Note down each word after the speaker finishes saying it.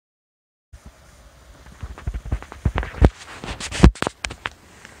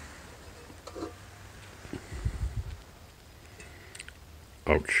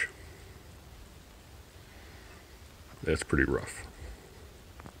Ouch. That's pretty rough.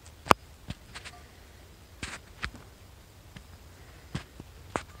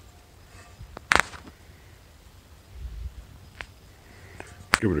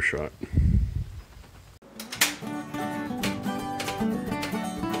 Give it a shot.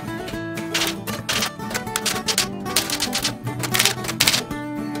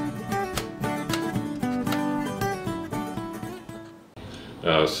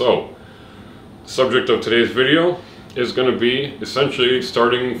 Subject of today's video is going to be essentially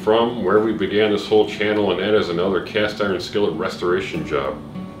starting from where we began this whole channel, and that is another cast iron skillet restoration job.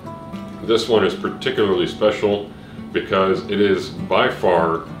 This one is particularly special because it is by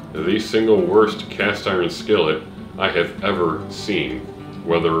far the single worst cast iron skillet I have ever seen,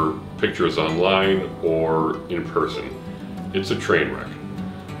 whether pictures online or in person. It's a train wreck,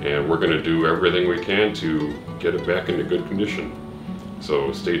 and we're going to do everything we can to get it back into good condition.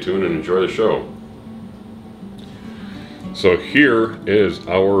 So stay tuned and enjoy the show. So here is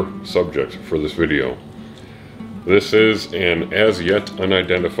our subject for this video. This is an as yet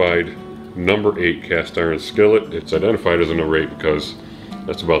unidentified number 8 cast iron skillet. It's identified as a number 8 because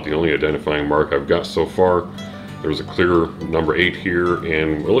that's about the only identifying mark I've got so far. There's a clear number 8 here,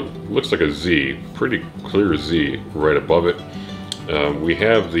 and it looks like a Z, pretty clear Z right above it. We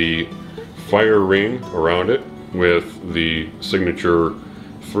have the fire ring around it with the signature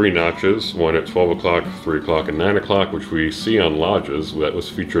 3 notches, one at 12 o'clock, 3 o'clock, and 9 o'clock, which we see on lodges. That was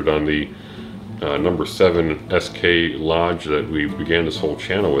featured on the number 7 SK lodge that we began this whole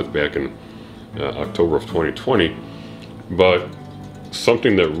channel with back in October of 2020. But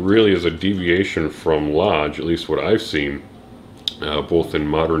something that really is a deviation from lodge, at least what I've seen, both in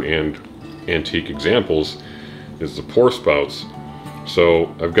modern and antique examples, is the pour spouts.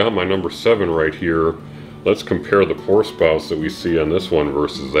 So I've got my number 7 right here. Let's compare the pour spouts that we see on this one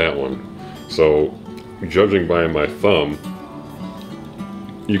versus that one. So, judging by my thumb,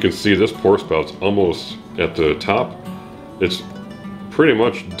 you can see this pour spout's almost at the top. It's pretty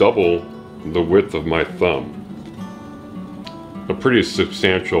much double the width of my thumb. A pretty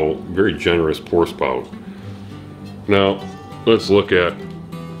substantial, very generous pour spout. Now, let's look at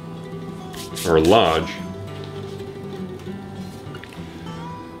our lodge.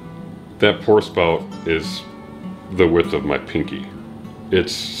 That pour spout is the width of my pinky.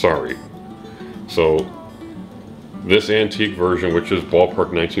 It's sorry. So this antique version, which is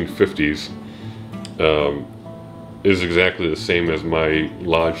ballpark 1950s, is exactly the same as my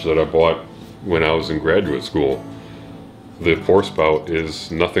lodge that I bought when I was in graduate school. The pour spout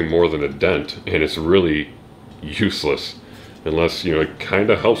is nothing more than a dent, and it's really useless unless, you know, it kind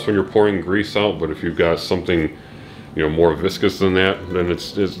of helps when you're pouring grease out, but if you've got something, you know, more viscous than that, then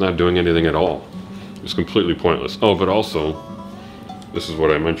it's not doing anything at all. It's completely pointless. Oh, but also, this is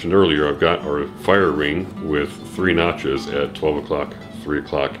what I mentioned earlier, I've got our fire ring with 3 notches at 12 o'clock, 3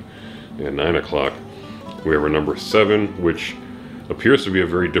 o'clock, and 9 o'clock. We have our number 7, which appears to be a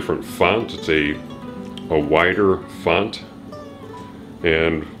very different font. It's a wider font,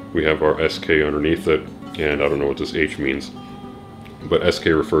 and we have our SK underneath it, and I don't know what this H means, but SK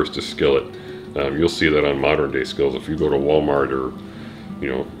refers to skillet. You'll see that on modern day skillets. If you go to Walmart or, you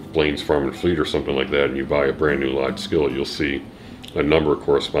know, Blaine's Farm and Fleet or something like that, and you buy a brand new lodge skillet, you'll see a number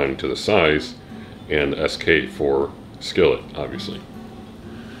corresponding to the size and the SK for skillet, obviously.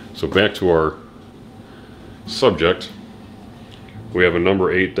 So back to our subject. We have a number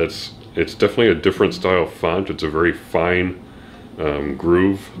 8 it's definitely a different style font. It's a very fine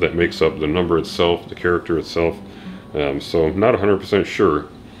groove that makes up the number itself, the character itself. So I'm not 100% sure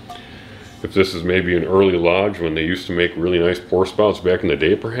if this is maybe an early lodge when they used to make really nice pour spouts back in the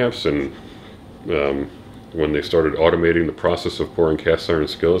day, perhaps, and when they started automating the process of pouring cast iron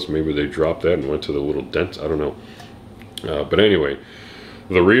skillets, maybe they dropped that and went to the little dent. I don't know. But anyway,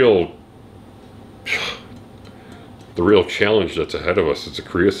 the real challenge that's ahead of us, it's a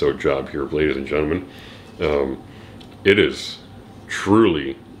creosote job here, ladies and gentlemen. It is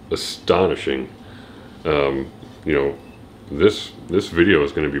truly astonishing. You know, this video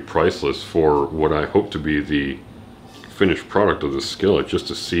is going to be priceless for what I hope to be the finished product of the skillet, just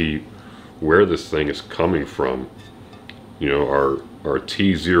to see where this thing is coming from. You know, our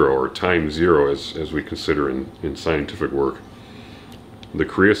T0, or time 0, as we consider in scientific work. The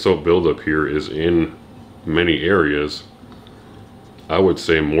creosote buildup here is in many areas, I would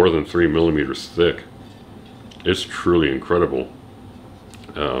say, more than 3 millimeters thick. It's truly incredible.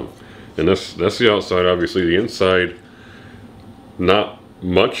 And that's the outside. Obviously the inside, not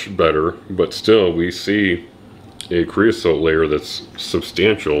much better, but still we see a creosote layer that's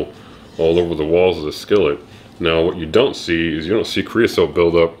substantial all over the walls of the skillet. Now what you don't see is you don't see creosote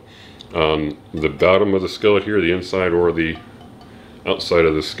buildup on the bottom of the skillet here, the inside or the outside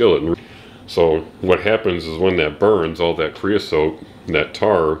of the skillet. So what happens is when that burns, all that creosote, that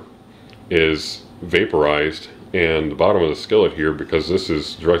tar, is vaporized, and the bottom of the skillet here, because this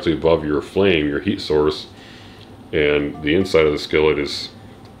is directly above your flame, your heat source, and the inside of the skillet is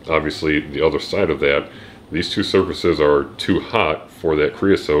obviously the other side of that, these two surfaces are too hot for that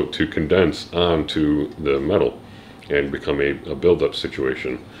creosote to condense onto the metal and become a buildup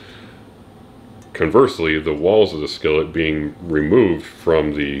situation. Conversely, the walls of the skillet being removed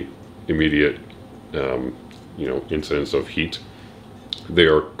from the immediate incidence of heat, they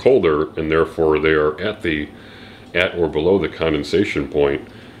are colder, and therefore they are at or below the condensation point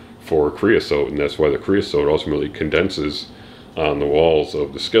for creosote, and that's why the creosote ultimately condenses on the walls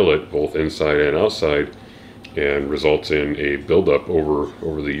of the skillet, both inside and outside, and results in a buildup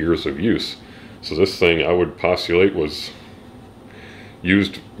over the years of use. So this thing, I would postulate, was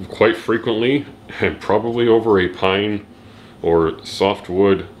used quite frequently, and probably over a pine or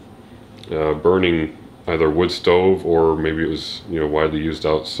softwood burning either wood stove, or maybe it was widely used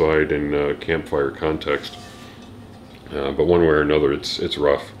outside in campfire context. But one way or another, it's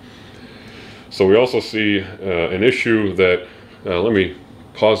rough. So we also see an issue that, let me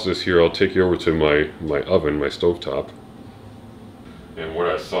pause this here, I'll take you over to my oven, my stovetop. And what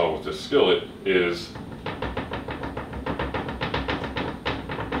I saw with this skillet is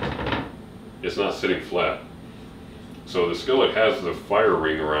it's not sitting flat. So the skillet has the fire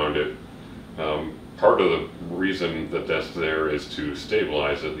ring around it. Part of the reason that that's there is to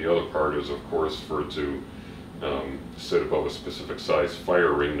stabilize it. The other part is, of course, for it to sit above a specific size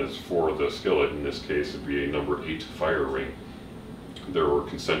fire ring that's for the skillet. In this case, it'd be a number 8 fire ring. There were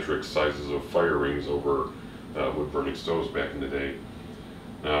concentric sizes of fire rings over wood-burning stoves back in the day.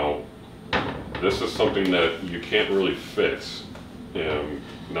 Now, this is something that you can't really fix,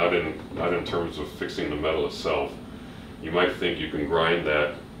 not in terms of fixing the metal itself. You might think you can grind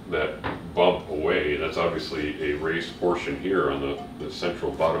that bump away. That's obviously a raised portion here on the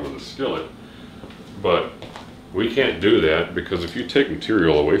central bottom of the skillet, but we can't do that, because if you take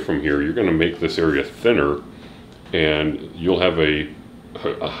material away from here, you're going to make this area thinner, and you'll have a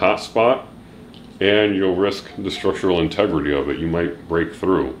hot spot, and you'll risk the structural integrity of it. You might break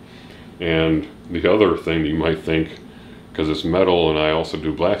through. And the other thing you might think, because it's metal and I also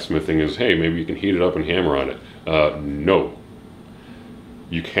do blacksmithing, is, hey, maybe you can heat it up and hammer on it. No.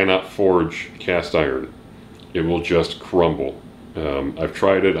 You cannot forge cast iron. It will just crumble. I've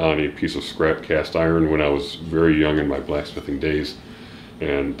tried it on a piece of scrap cast iron when I was very young in my blacksmithing days,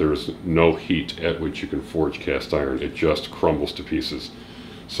 and there's no heat at which you can forge cast iron. It just crumbles to pieces.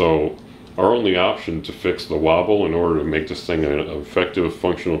 So our only option to fix the wobble, in order to make this thing an effective,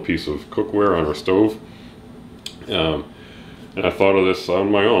 functional piece of cookware on our stove, and I thought of this on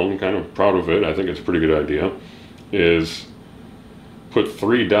my own, kind of proud of it, I think it's a pretty good idea, is put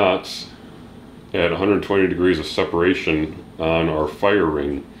 3 dots at 120 degrees of separation on our fire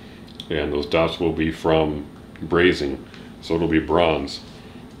ring, and those dots will be from brazing, so it'll be bronze.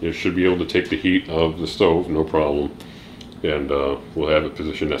 It should be able to take the heat of the stove, no problem, and we'll have it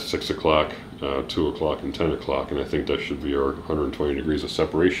positioned at 6 o'clock, 2 o'clock, and 10 o'clock, and I think that should be our 120 degrees of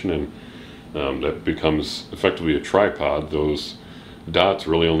separation, and that becomes effectively a tripod. Those dots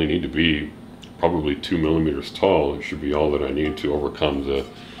really only need to be probably 2 millimeters tall. It should be all that I need to overcome the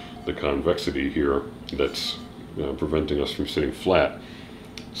convexity here that's preventing us from sitting flat.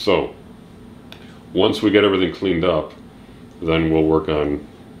 So once we get everything cleaned up, then we'll work on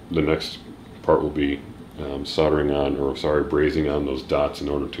the next part. Will be brazing on those dots in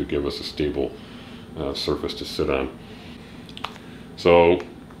order to give us a stable surface to sit on. So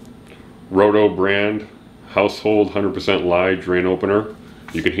Roto brand household 100% lye drain opener.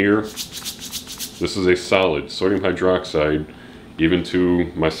 You can hear this is a solid sodium hydroxide. Even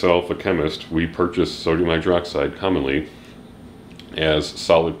to myself, a chemist, we purchase sodium hydroxide commonly as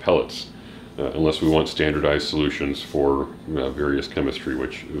solid pellets, unless we want standardized solutions for various chemistry,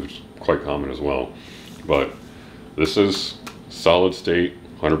 which is quite common as well. But this is solid state,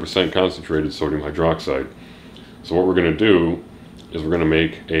 100% concentrated sodium hydroxide. So what we're going to do is we're going to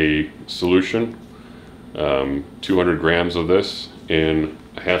make a solution, 200 grams of this in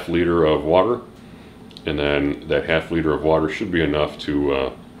a half liter of water. And then that half liter of water should be enough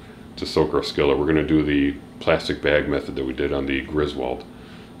to soak our skillet. We're going to do the plastic bag method that we did on the Griswold.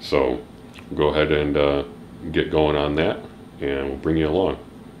 So go ahead and get going on that, and we'll bring you along.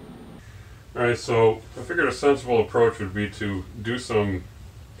 Alright, so I figured a sensible approach would be to do as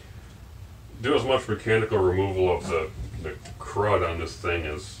much mechanical removal of the crud on this thing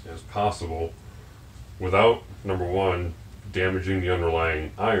as possible. without, number one, damaging the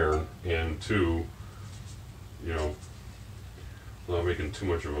underlying iron, and two, you know, without making too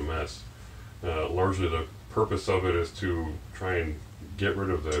much of a mess. Largely the purpose of it is to try and get rid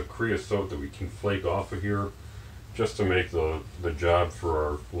of the creosote that we can flake off of here, just to make the job for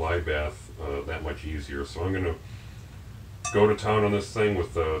our lye bath that much easier. So I'm going to go to town on this thing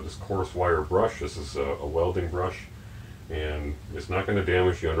with this coarse wire brush. This is a welding brush, and it's not going to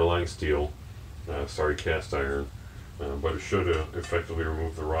damage the underlying steel, sorry, cast iron, but it should effectively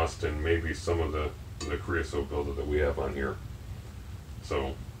remove the rust and maybe some of the creosote buildup that we have on here.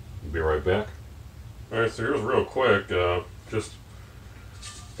 So, be right back. Alright, so here's real quick, just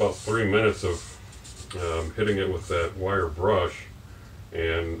about 3 minutes of hitting it with that wire brush,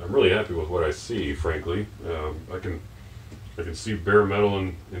 and I'm really happy with what I see, frankly. I can see bare metal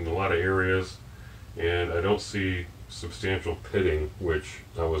in a lot of areas, and I don't see substantial pitting, which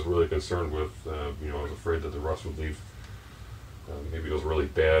I was really concerned with. You know, I was afraid that the rust would leave, maybe it was really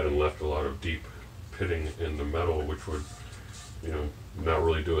bad and left a lot of deep pitting in the metal, which would, you know, not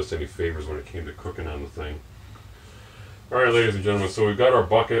really do us any favors when it came to cooking on the thing. Alright, ladies and gentlemen, so we've got our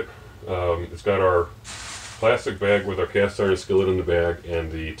bucket. It's got our plastic bag with our cast iron skillet in the bag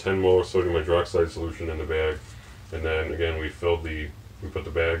and the 10 molar sodium hydroxide solution in the bag. And then again, we put the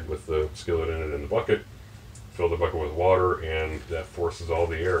bag with the skillet in it in the bucket, fill the bucket with water, and that forces all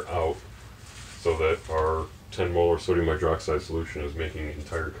the air out so that our 10 molar sodium hydroxide solution is making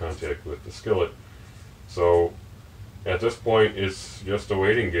entire contact with the skillet. So at this point, it's just a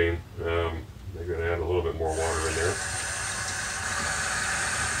waiting game. I'm going to add a little bit more water in there.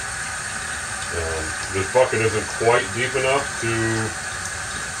 This bucket isn't quite deep enough to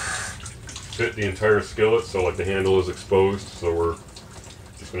fit the entire skillet, so like the handle is exposed, so we're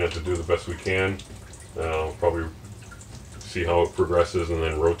just going to have to do the best we can. Probably see how it progresses and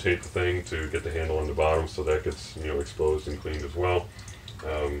then rotate the thing to get the handle on the bottom so that gets, you know, exposed and cleaned as well.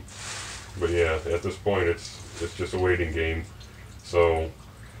 But yeah, at this point it's just a waiting game. So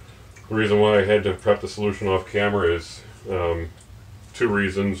the reason why I had to prep the solution off camera is two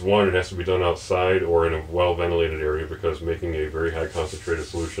reasons. One, it has to be done outside or in a well ventilated area, because making a very high concentrated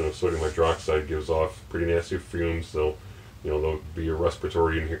solution of sodium hydroxide gives off pretty nasty fumes. They'll be a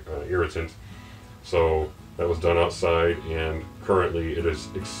respiratory irritant. So that was done outside, and currently it is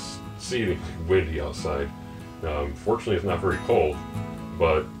exceedingly windy outside. Fortunately, it's not very cold,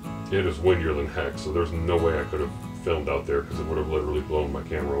 but it is windier than heck, so there's no way I could have filmed out there because it would have literally blown my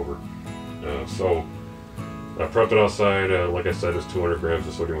camera over. So I prepped it outside. Like I said, it's 200 grams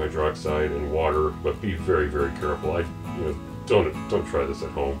of sodium hydroxide and water, but be very, very careful. Don't try this at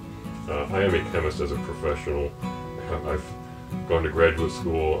home. I am a chemist as a professional. I've gone to graduate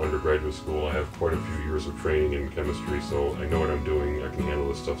school, undergraduate school. I have quite a few years of training in chemistry, so I know what I'm doing. I can handle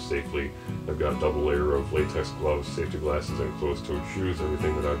this stuff safely. I've got a double layer of latex gloves, safety glasses, and closed-toed shoes,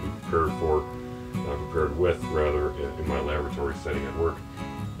 everything that I've been prepared with, rather, in my laboratory setting at work.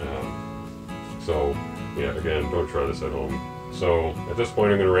 So, yeah, again, don't try this at home. So, at this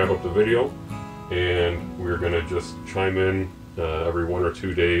point, I'm going to wrap up the video, and we're going to just chime in every 1 or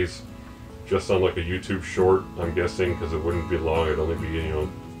 2 days, just on like a YouTube short, I'm guessing, because it wouldn't be long. It'd only be,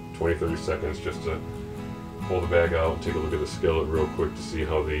 20-30 seconds just to pull the bag out and take a look at the skillet real quick to see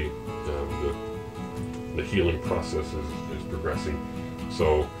how the healing process is progressing.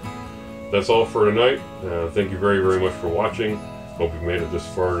 So that's all for tonight. Thank you very, very much for watching. Hope you made it this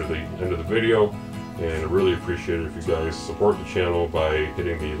far to the end of the video, and I really appreciate it if you guys support the channel by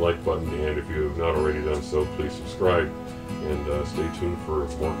hitting the like button, and if you have not already done so, please subscribe, and stay tuned for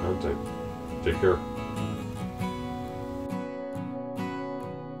more content. Take care.